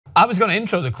I was going to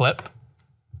intro the clip.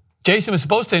 Jason was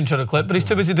supposed to intro the clip, but he's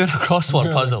too busy doing a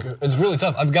crossword puzzle. It's really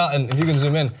tough. I've gotten, if you can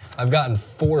zoom in, I've gotten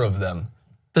 4 of them.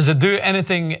 Does it do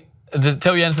anything? Does it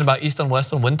tell you anything about East and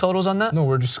Western win totals on that? No,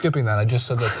 we're just skipping that. I just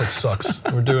said that clip sucks.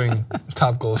 We're doing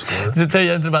top goal scorer. Does it tell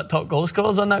you anything about top goal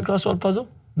scorers on that crossword puzzle?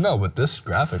 No, but this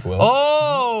graphic will.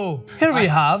 Oh, here we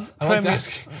have. I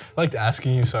liked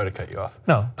asking you. Sorry to cut you off.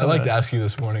 No, I liked to ask you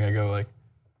this morning. I go like,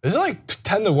 is it like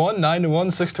 10-1, 9-1,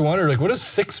 6-1, or like what does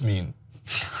 6 mean?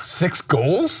 6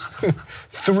 goals?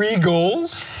 3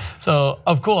 goals? So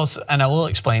of course, and I will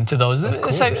explain to those.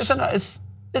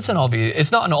 It's an obvious.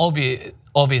 It's not an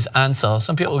obvious answer.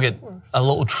 Some people get a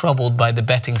little troubled by the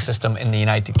betting system in the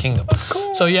United Kingdom.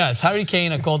 So yes, Harry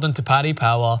Kane, according to Paddy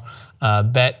Power,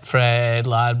 Betfred,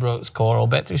 Ladbrokes, Coral,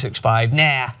 Bet365,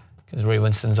 nah, because Ray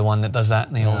Winston's the one that does that,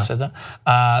 and he always says that.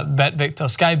 Bet Victor,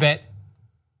 Sky Bet,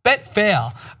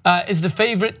 Betfair is the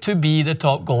favourite to be the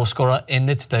top goal scorer in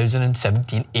the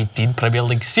 2017-18 Premier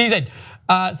League season.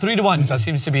 3-1 that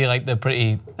seems to be like the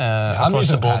pretty. I'm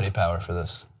using Paddy Power for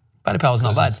this. Paddy Power's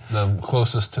not bad. It's the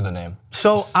closest to the name.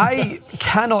 So I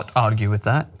cannot argue with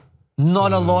that.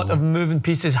 Not a lot of moving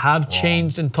pieces have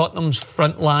changed in Tottenham's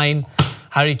front line.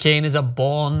 Harry Kane is a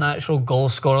born natural goal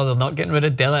scorer. They're not getting rid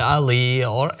of Dele Alli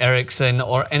or Eriksen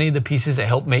or any of the pieces that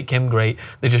helped make him great.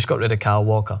 They just got rid of Kyle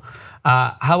Walker.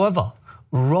 However,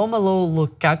 Romelu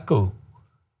Lukaku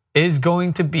is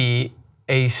going to be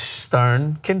a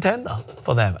stern contender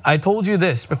for them. I told you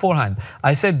this beforehand.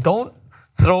 I said, don't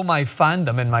throw my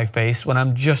fandom in my face when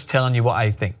I'm just telling you what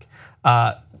I think.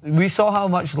 We saw how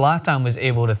much Zlatan was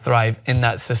able to thrive in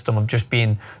that system of just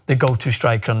being the go-to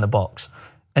striker in the box.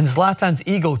 And Zlatan's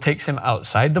ego takes him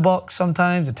outside the box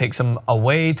sometimes. It takes him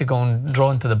away to go and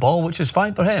draw into the ball, which is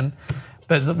fine for him.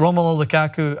 But Romelu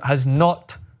Lukaku has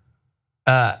not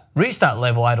reached that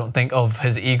level, I don't think, of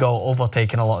his ego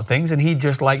overtaking a lot of things, and he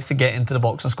just likes to get into the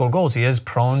box and score goals. He is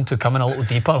prone to coming a little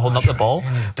deeper, holding up the ball.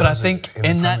 But I think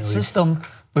in that system,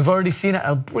 we've already seen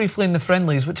it briefly in the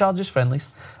friendlies, which are just friendlies,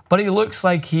 but he looks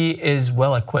like he is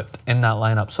well equipped in that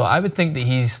lineup. So I would think that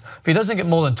if he doesn't get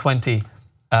more than 20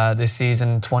 this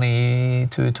season,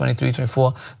 22, 23,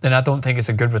 24, then I don't think it's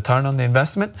a good return on the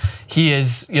investment.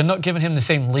 You're not giving him the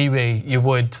same leeway you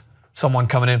would someone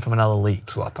coming in from another league.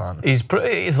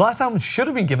 Zlatan should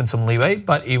have been given some leeway,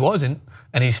 but he wasn't,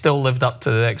 and he still lived up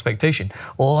to the expectation.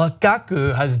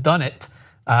 Lukaku has done it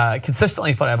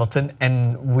consistently for Everton,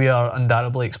 and we are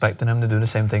undoubtedly expecting him to do the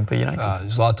same thing for United.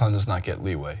 Zlatan does not get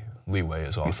leeway. Leeway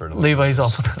is offered. Leeway is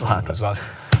offered to Zlatan.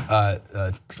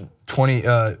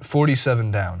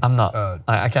 47 down. I'm not.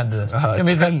 I can't do this. Give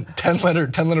me 10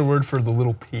 letter word for the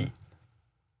little P.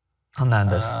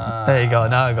 Hernandez. There you go.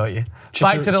 Now I got you.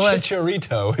 Back to the list.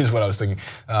 Chicharito is what I was thinking.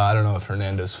 I don't know if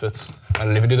Hernandez fits. I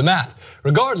didn't even do the math.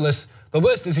 Regardless, the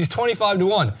list is he's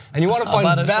 25-1, and you want to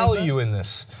find value in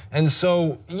this. And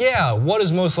so, yeah, what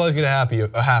is most likely to happen?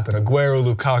 Aguero,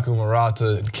 Lukaku,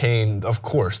 Morata, and Kane, of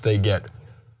course, they get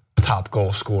top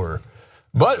goal scorer.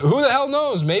 But who the hell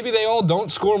knows? Maybe they all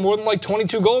don't score more than like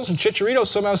 22 goals, and Chicharito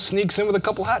somehow sneaks in with a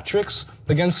couple hat tricks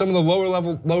against some of the lower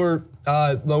level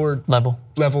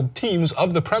teams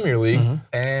of the Premier League.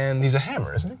 And he's a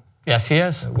hammer, isn't he? Yes, he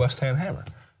is. A West Ham hammer.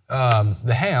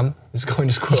 The Ham is going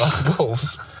to score lots of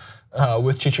goals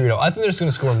with Chicharito. I think they're just going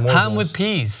to score more Ham goals. with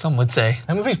peas, some would say.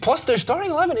 Ham with peas. Plus, their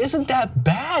starting 11 isn't that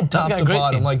bad, top to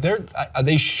bottom. Team. Like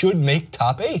they should make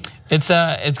top 8.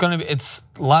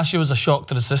 Last year was a shock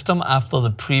to the system after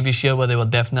the previous year where they were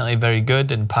definitely very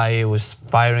good and Payet was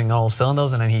firing all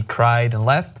cylinders, and then he cried and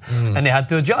left, and they had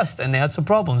to adjust and they had some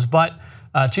problems. But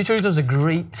Chicharito's a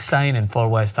great signing for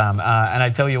West Ham, and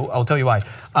I'll tell you why.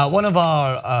 One of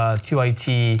our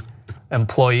TYT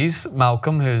employees,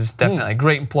 Malcolm, who's definitely a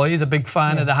great employee, is a big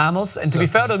fan of the Hammers. And to be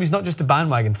fair to him, he's not just a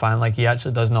bandwagon fan, like he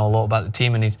actually does know a lot about the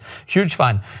team, and he's a huge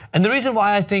fan. And the reason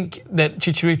why I think that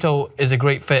Chicharito is a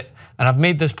great fit, and I've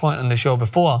made this point on the show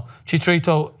before,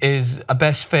 Chicharito is a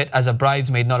best fit as a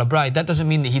bridesmaid, not a bride. That doesn't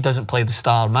mean that he doesn't play the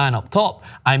star man up top.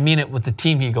 I mean it with the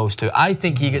team he goes to. I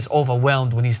think he gets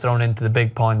overwhelmed when he's thrown into the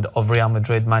big pond of Real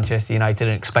Madrid, Manchester United,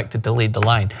 and expected to lead the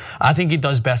line. I think he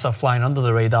does better flying under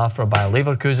the radar for a Bayer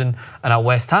Leverkusen and a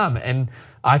West Ham. And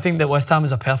I think that West Ham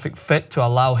is a perfect fit to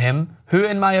allow him, who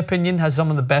in my opinion has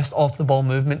some of the best off-the-ball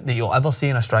movement that you'll ever see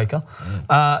in a striker,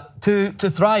 to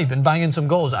thrive and bang in some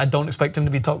goals. I don't expect him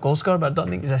to be top goal scorer, but I don't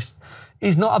think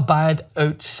he's not a bad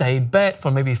outside bet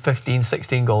for maybe 15,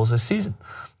 16 goals this season,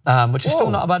 which is still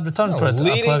not a bad return for a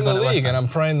player leading the league, and I'm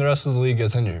praying the rest of the league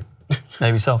gets injured.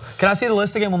 Maybe so. Can I see the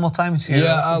list again one more time?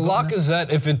 Yeah,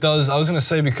 Lacazette, if it does, I was going to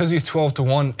say because he's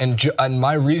 12-1, and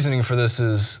my reasoning for this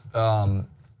is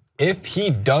if he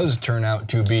does turn out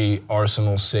to be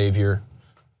Arsenal's savior,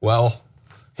 Well,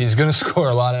 he's going to score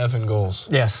a lot of effing goals.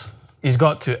 Yes, he's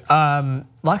got to.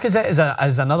 Lacazette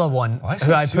is another one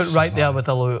who I put right there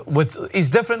with. He's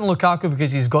different than Lukaku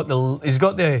because he's got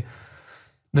the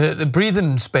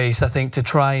breathing space, I think, to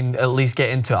try and at least get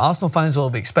into it. Arsenal fans will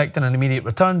be expecting an immediate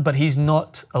return, but he's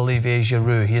not Olivier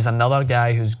Giroud. He's another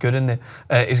guy who's good in the.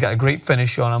 He's got a great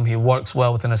finish on him. He works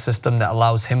well within a system that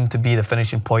allows him to be the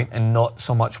finishing point and not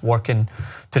so much working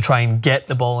to try and get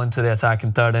the ball into the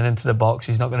attacking third and into the box.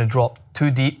 He's not going to drop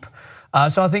too deep.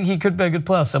 So I think he could be a good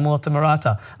player, similar to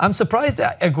Morata. I'm surprised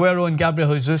that Aguero and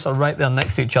Gabriel Jesus are right there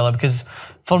next to each other because,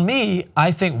 for me,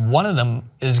 I think one of them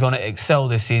is going to excel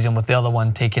this season with the other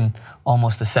one taking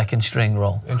almost a second string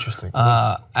role. Interesting.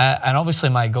 And obviously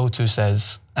my go-to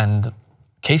says, and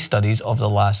case studies of the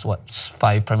last,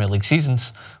 5 Premier League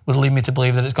seasons would lead me to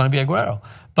believe that it's going to be Aguero.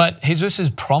 But Jesus is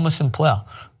a promising player.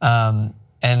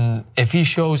 And if he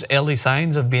shows early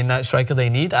signs of being that striker they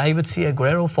need, I would see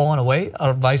Aguero falling away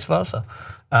or vice versa.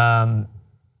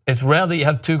 It's rare that you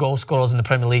have 2 goal scorers in the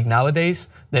Premier League nowadays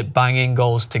that bang in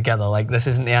goals together. Like, this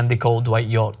isn't the Andy Cole, Dwight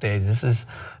York days. This is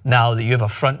now that you have a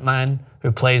front man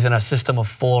who plays in a system of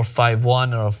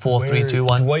 4-5-1 or a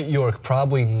 4-3-2-1. Dwight York,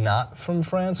 probably not from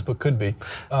France, but could be.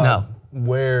 No.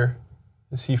 Where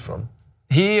is he from?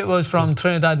 He was from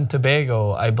Trinidad and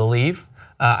Tobago, I believe.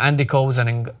 Andy Cole was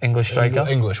an English striker.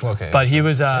 English, okay. But he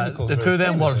was, the two of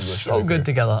them were so good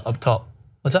together up top.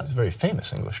 What's that? He's a very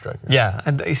famous English striker. Yeah,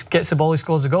 and he gets the ball, he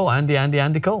scores a goal.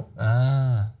 Andy Cole.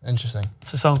 Ah, interesting.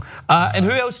 It's a song. And who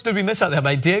else did we miss out there?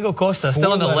 By Diego Costa,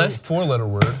 still on the list. 4-letter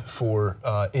word for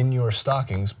in your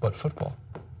stockings, but football.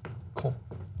 Cool.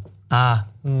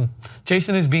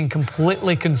 Jason is being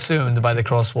completely consumed by the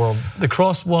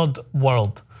crossword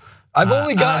world. I've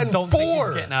only gotten I don't 4. Think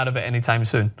he's getting out of it anytime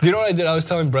soon. Do you know what I did? I was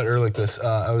telling Brett Ehrlich this.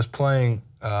 I was playing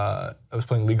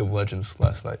League of Legends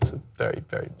last night. It's a very,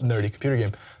 very nerdy computer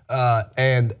game.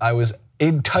 And I was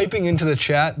typing into the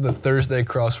chat the Thursday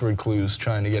crossword clues,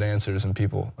 trying to get answers, and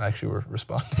people actually were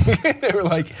responding. They're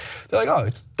like, oh,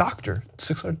 it's doctor,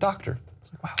 6-letter doctor. I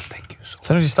was like, wow, thank you so much. As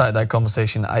soon as you started that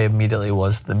conversation, I immediately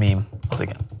was the meme of the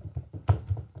game.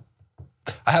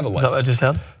 I have a life. Is that what I just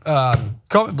said?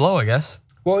 Comment below, I guess.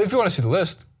 Well, if you want to see the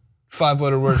list,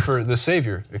 5-letter word for the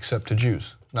savior, except to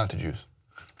Jews, not to Jews.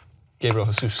 Gabriel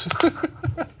Jesus.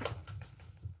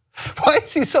 Why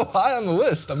is he so high on the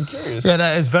list? I'm curious. Yeah,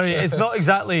 that is very, it's not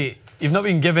exactly, you've not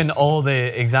been given all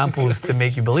the examples to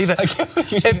make you believe it.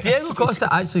 If Diego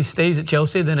Costa actually stays at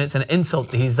Chelsea, then it's an insult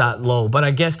that he's that low. But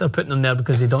I guess they're putting him there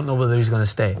because they don't know whether he's going to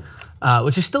stay,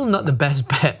 which is still not the best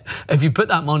bet. If you put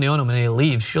that money on him and he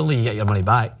leaves, surely you get your money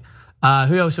back.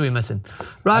 Who else are we missing?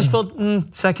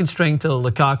 Rashford, second string to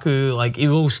Lukaku. Like, he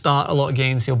will start a lot of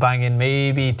games. He'll bang in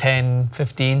maybe 10,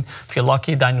 15. If you're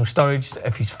lucky, Daniel Sturridge,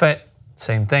 if he's fit,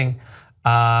 same thing.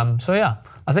 So yeah,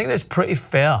 I think that's pretty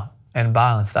fair and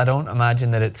balanced. I don't imagine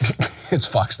that it's... It's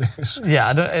Fox News.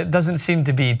 Yeah, it doesn't seem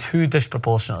to be too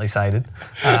disproportionately sided.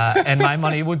 And my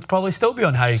money would probably still be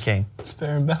on Harry Kane. It's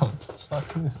fair and balanced. It's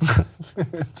Fox News.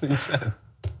 That's what you said.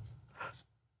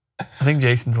 I think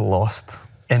Jason's lost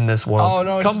in this world. Oh,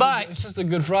 no, Come back. It's just a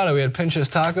good Friday. We had Pinchos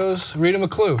Tacos. Read him a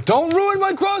clue. Don't ruin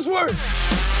my crossword!